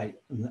create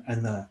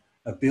and the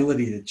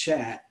ability to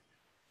chat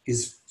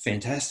is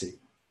fantastic,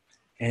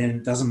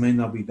 and doesn't mean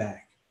they'll be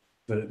back,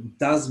 but it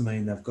does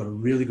mean they've got a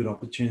really good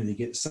opportunity to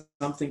get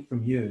something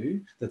from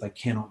you that they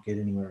cannot get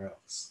anywhere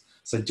else.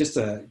 So just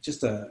a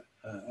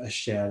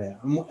shout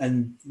out,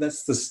 and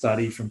that's the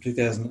study from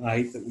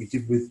 2008 that we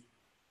did with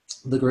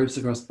the groups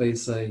across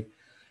BC,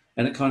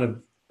 and it kind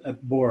of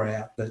bore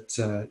out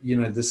that, you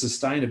know, the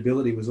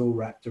sustainability was all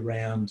wrapped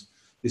around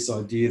this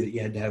idea that you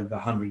had to have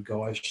 100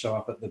 guys show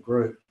up at the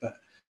group. But,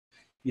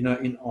 you know,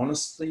 in all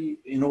honesty,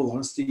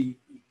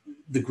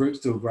 the groups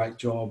do a great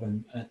job.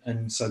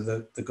 And so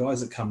the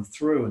guys that come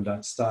through and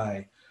don't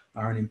stay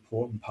are an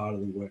important part of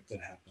the work that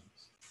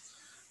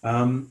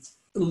happens.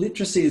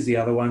 Literacy is the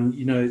other one.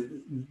 You know,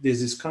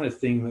 there's this kind of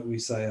thing that we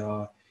say,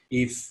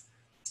 if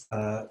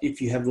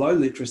you have low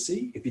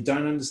literacy, if you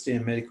don't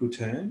understand medical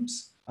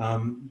terms,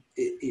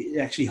 it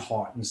actually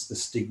heightens the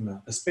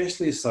stigma,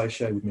 especially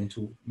associated with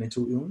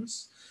mental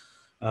illness.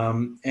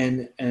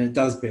 And it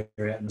does bear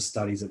out in the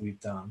studies that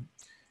we've done.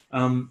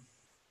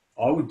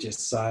 I would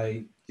just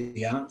say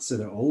the answer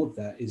to all of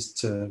that is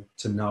to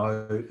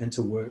know and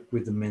to work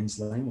with the men's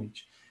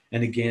language.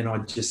 And again,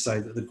 I'd just say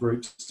that the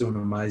groups do an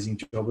amazing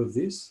job of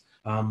this.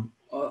 I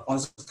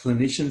was a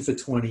clinician for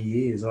 20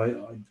 years.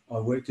 I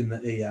worked in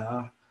the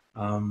ER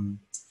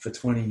for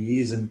 20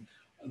 years, and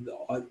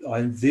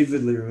I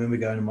vividly remember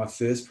going to my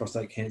first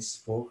prostate cancer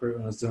support group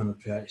when I was doing the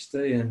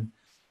PhD, and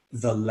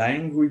the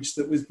language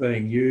that was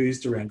being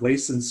used around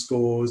Gleason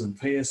scores and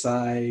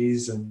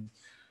PSAs and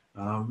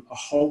a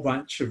whole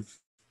bunch of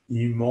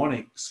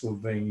mnemonics were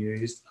being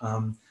used,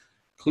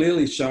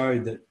 clearly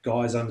showed that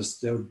guys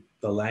understood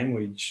the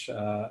language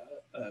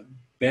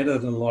better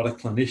than a lot of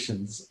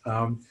clinicians.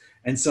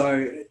 And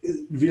so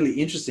really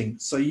interesting.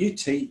 So you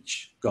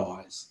teach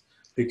guys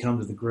who come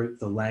to the group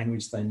the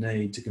language they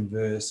need to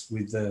converse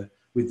with the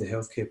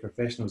healthcare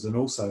professionals, and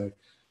also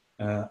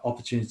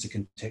opportunities to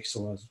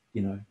contextualise,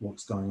 you know,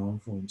 what's going on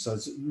for them. So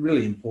it's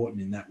really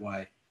important in that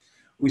way.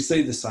 We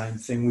see the same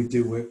thing. We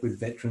do work with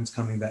veterans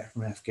coming back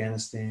from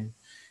Afghanistan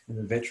in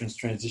the Veterans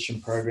Transition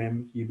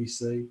Program,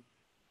 UBC,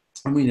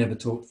 and we never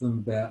talk to them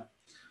about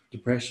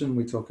depression.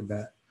 We talk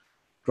about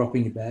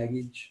dropping your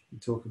baggage. We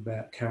talk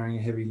about carrying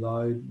a heavy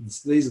load. And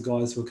so these are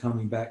guys who are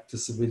coming back to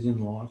civilian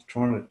life,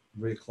 trying to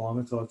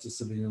reacclimatise to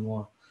civilian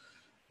life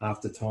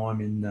after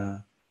time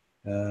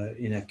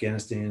in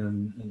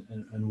Afghanistan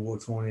and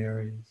war-torn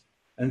areas.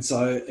 And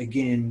so,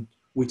 again,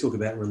 we talk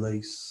about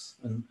release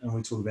and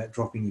we talk about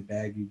dropping your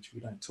baggage. We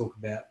don't talk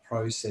about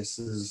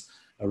processes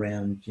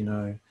around, you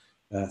know,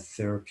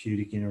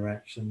 therapeutic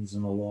interactions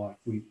and the like.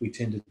 We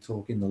tend to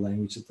talk in the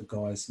language that the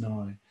guys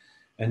know.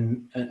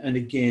 And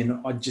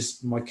again,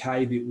 my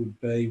caveat would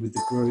be with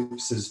the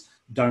groups is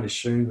don't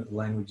assume that the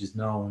language is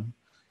known,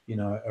 you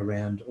know,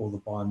 around all the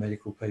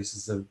biomedical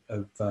pieces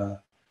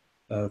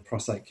of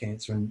prostate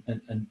cancer,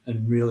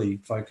 and really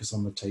focus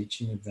on the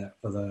teaching of that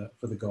for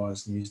the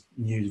guys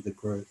new to the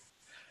group.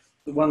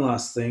 But one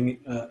last thing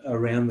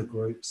around the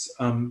groups,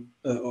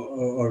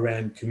 or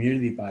around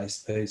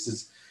community-based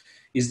pieces,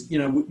 is, you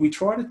know, we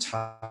try to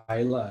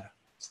tailor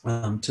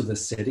to the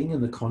setting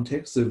and the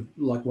context of,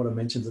 like what I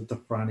mentioned at the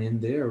front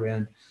end there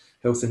around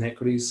health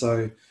inequities.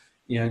 So,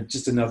 you know,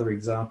 just another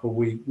example,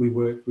 we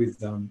work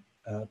with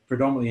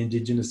predominantly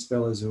Indigenous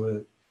fellows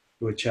who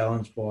are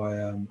challenged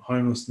by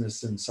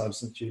homelessness and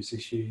substance use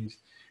issues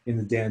in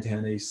the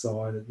downtown east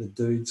side at the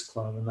Dudes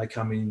Club, and they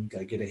come in,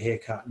 go get a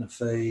haircut and a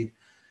feed,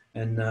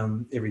 and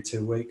every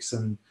 2 weeks,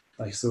 and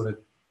they sort of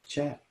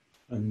chat,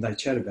 and they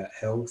chat about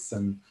health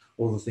and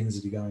all the things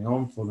that are going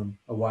on for them,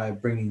 a way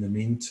of bringing them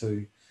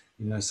into,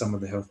 you know, some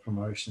of the health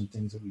promotion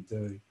things that we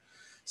do.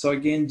 So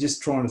again,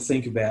 just trying to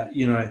think about,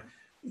 you know,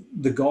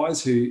 the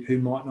guys who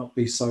might not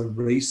be so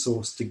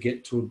resourced to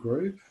get to a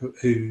group,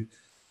 who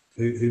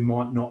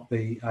might not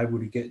be able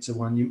to get to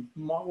one, you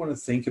might want to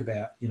think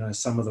about, you know,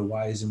 some of the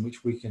ways in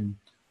which we can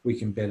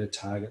better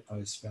target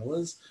those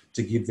fellas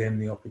to give them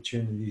the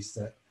opportunities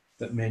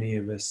that many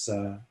of us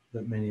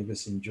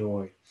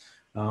enjoy.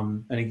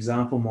 An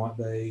example might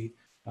be,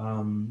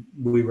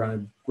 we run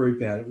a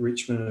group out at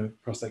Richmond, a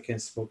prostate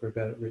cancer support group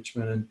out at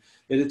Richmond, and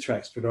it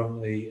attracts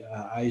predominantly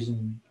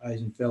Asian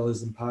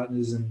fellas and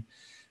partners, and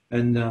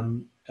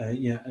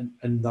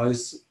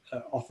those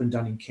are often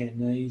done in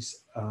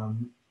Cantonese,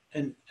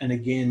 and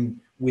again,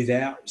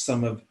 without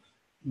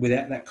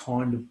that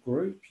kind of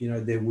group, you know,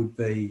 there would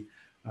be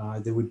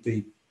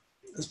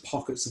there's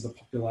pockets of the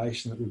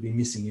population that would be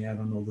missing out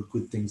on all the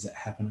good things that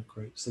happen at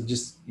groups. So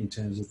just in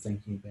terms of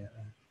thinking about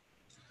that.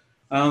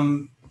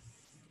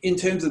 In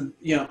terms of,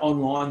 you know,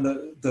 online,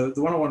 the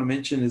one I want to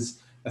mention is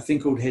a thing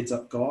called Heads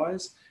Up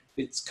Guys.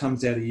 It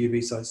comes out of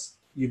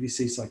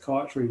UBC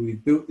Psychiatry. We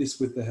built this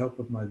with the help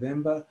of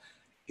Movember.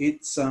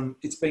 It's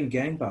been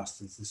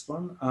gangbusters, this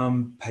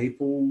one.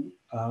 People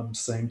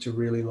seem to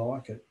really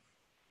like it.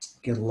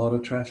 Get a lot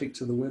of traffic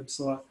to the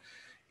website.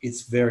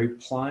 It's very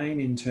plain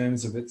in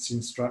terms of its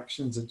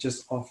instructions. It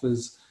just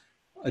offers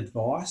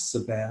advice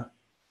about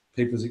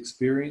people's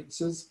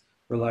experiences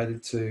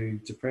related to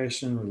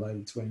depression,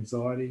 related to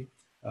anxiety.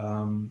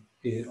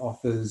 It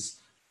offers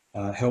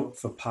help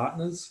for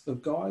partners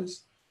of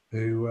guys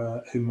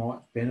who might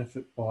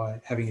benefit by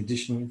having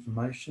additional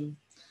information.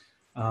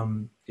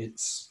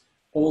 It's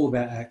all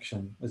about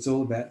action. It's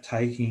all about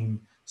taking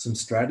some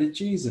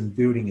strategies and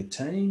building a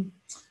team,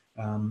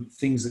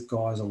 things that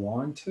guys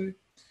align to,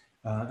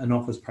 and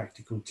offers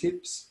practical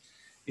tips.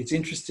 It's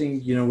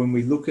interesting, you know, when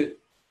we look at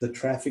the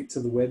traffic to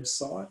the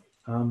website,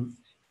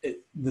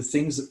 the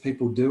things that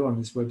people do on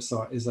this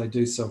website is they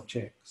do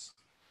self-checks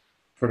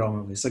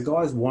predominantly. So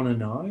guys want to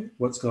know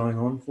what's going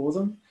on for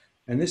them.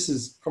 And this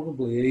is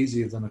probably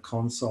easier than a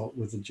consult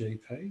with a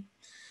GP.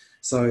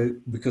 So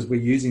because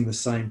we're using the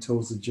same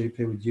tools the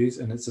GP would use,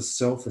 and it's a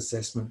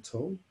self-assessment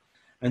tool.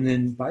 And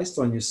then based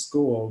on your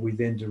score, we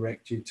then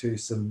direct you to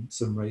some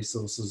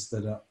resources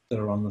that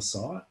are on the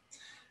site.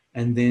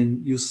 And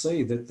then you'll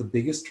see that the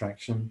biggest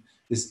traction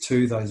is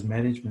to those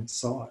management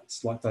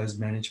sites, like those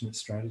management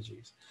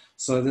strategies.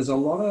 So there's a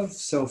lot of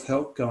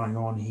self-help going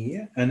on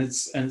here, and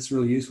it's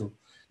really useful.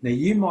 Now,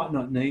 you might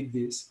not need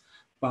this,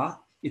 but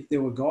if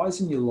there were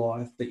guys in your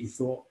life that you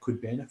thought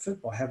could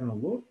benefit by having a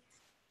look,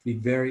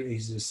 it'd be very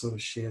easy to sort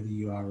of share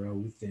the URL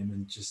with them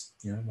and just,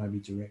 you know, maybe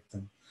direct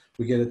them.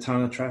 We get a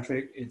ton of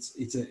traffic. It's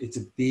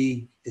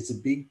a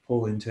big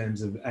pull in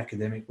terms of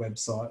academic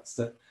websites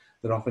that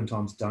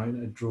oftentimes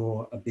don't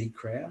draw a big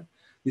crowd.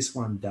 This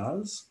one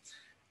does.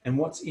 And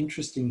what's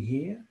interesting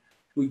here,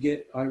 we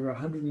get over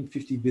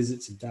 150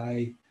 visits a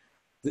day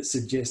that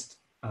suggest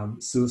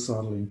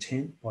suicidal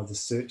intent by the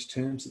search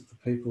terms that the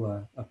people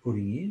are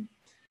putting in.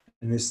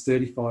 And there's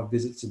 35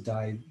 visits a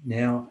day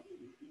now,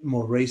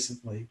 more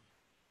recently,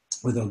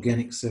 with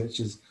organic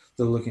searches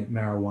that are looking at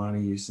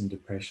marijuana use and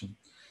depression.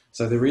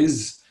 So there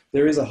is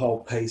a whole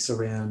piece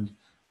around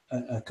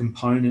a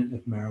component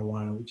of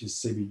marijuana, which is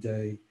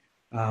CBD,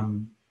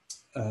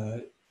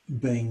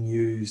 being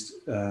used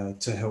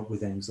to help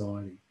with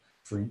anxiety,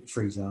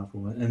 for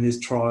example. And there's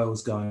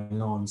trials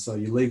going on. So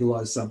you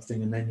legalise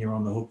something and then you're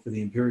on the hook for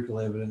the empirical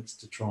evidence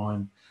to try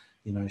and,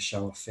 you know,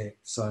 show effect.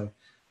 So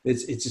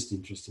it's just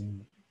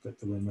interesting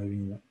that we're moving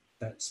in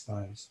that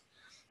space.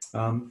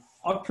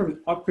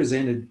 I've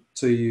presented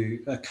to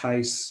you a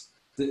case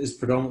that is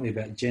predominantly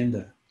about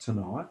gender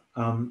tonight.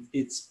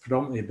 It's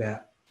predominantly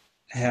about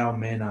how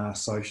men are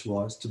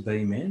socialised to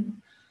be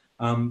men.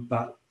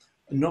 But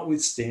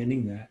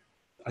notwithstanding that,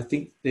 I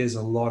think there's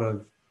a lot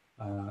of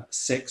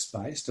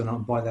sex-based,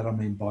 and by that I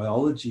mean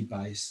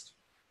biology-based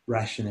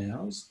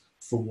rationales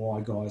for why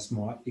guys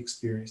might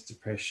experience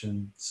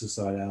depression,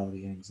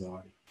 suicidality,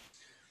 anxiety.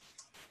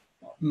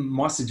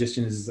 My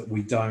suggestion is that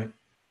we don't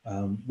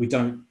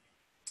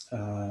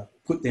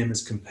put them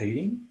as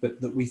competing,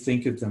 but that we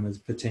think of them as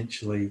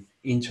potentially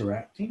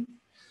interacting,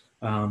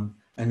 and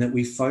that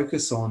we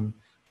focus on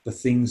the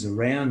things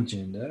around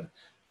gender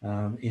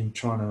in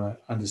trying to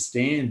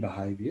understand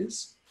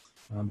behaviours,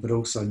 but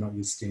also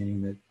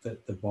notwithstanding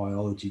that the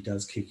biology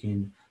does kick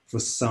in for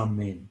some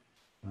men,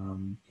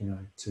 you know,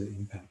 to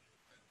impact.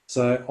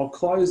 So I'll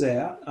close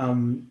out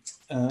and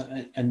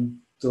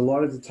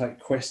delighted to take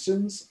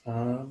questions,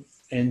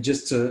 and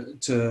just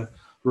to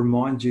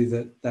remind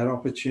you that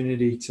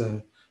opportunity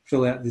to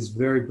fill out this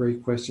very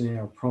brief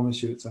questionnaire. I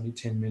promise you it's only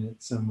 10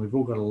 minutes, and we've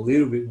all got a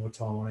little bit more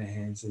time on our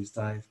hands these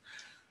days,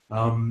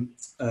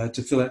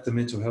 to fill out the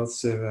mental health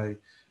survey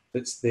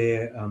that's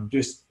there.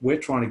 Just we're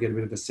trying to get a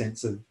bit of a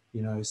sense of,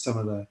 you know, some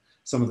of the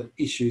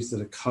issues that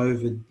are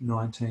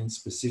COVID-19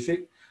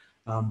 specific,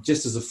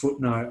 Just as a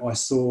footnote, I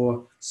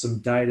saw some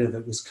data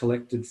that was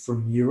collected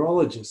from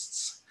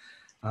urologists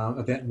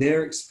about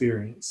their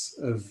experience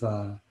of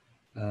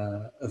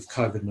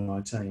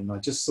COVID-19. I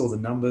just saw the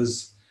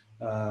numbers,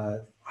 I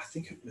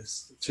think it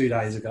was 2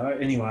 days ago.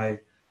 Anyway,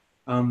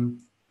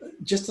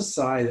 just to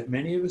say that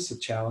many of us are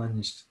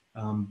challenged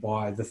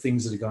by the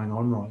things that are going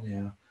on right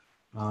now.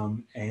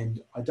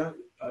 And I don't,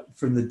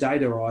 from the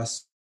data I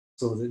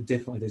saw, that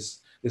definitely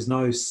there's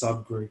no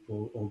subgroup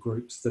or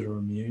groups that are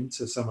immune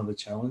to some of the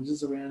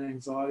challenges around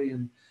anxiety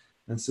and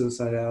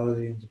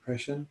suicidality and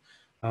depression.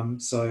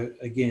 So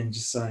again,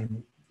 just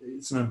saying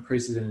it's an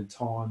unprecedented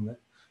time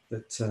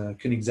that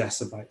can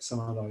exacerbate some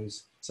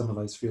of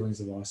those feelings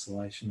of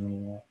isolation and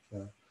all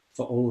that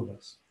for all of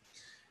us.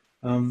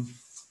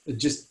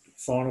 Just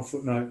final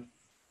footnote,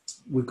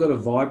 we've got a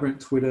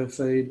vibrant Twitter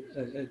feed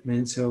at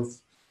Men's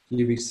Health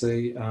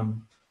UBC.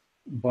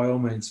 By all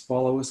means,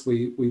 follow us.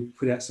 We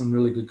put out some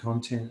really good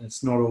content.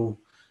 It's not all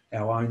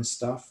our own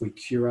stuff. We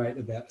curate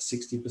about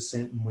 60%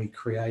 and we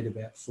create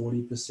about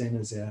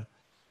 40%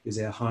 as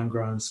our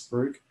homegrown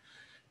spruik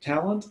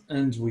talent,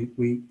 and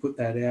we put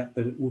that out.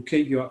 But we'll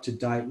keep you up to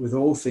date with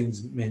all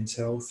things men's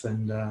health,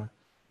 and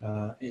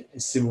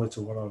it's similar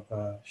to what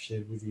I've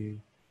shared with you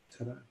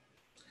today.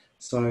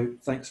 So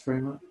thanks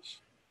very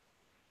much.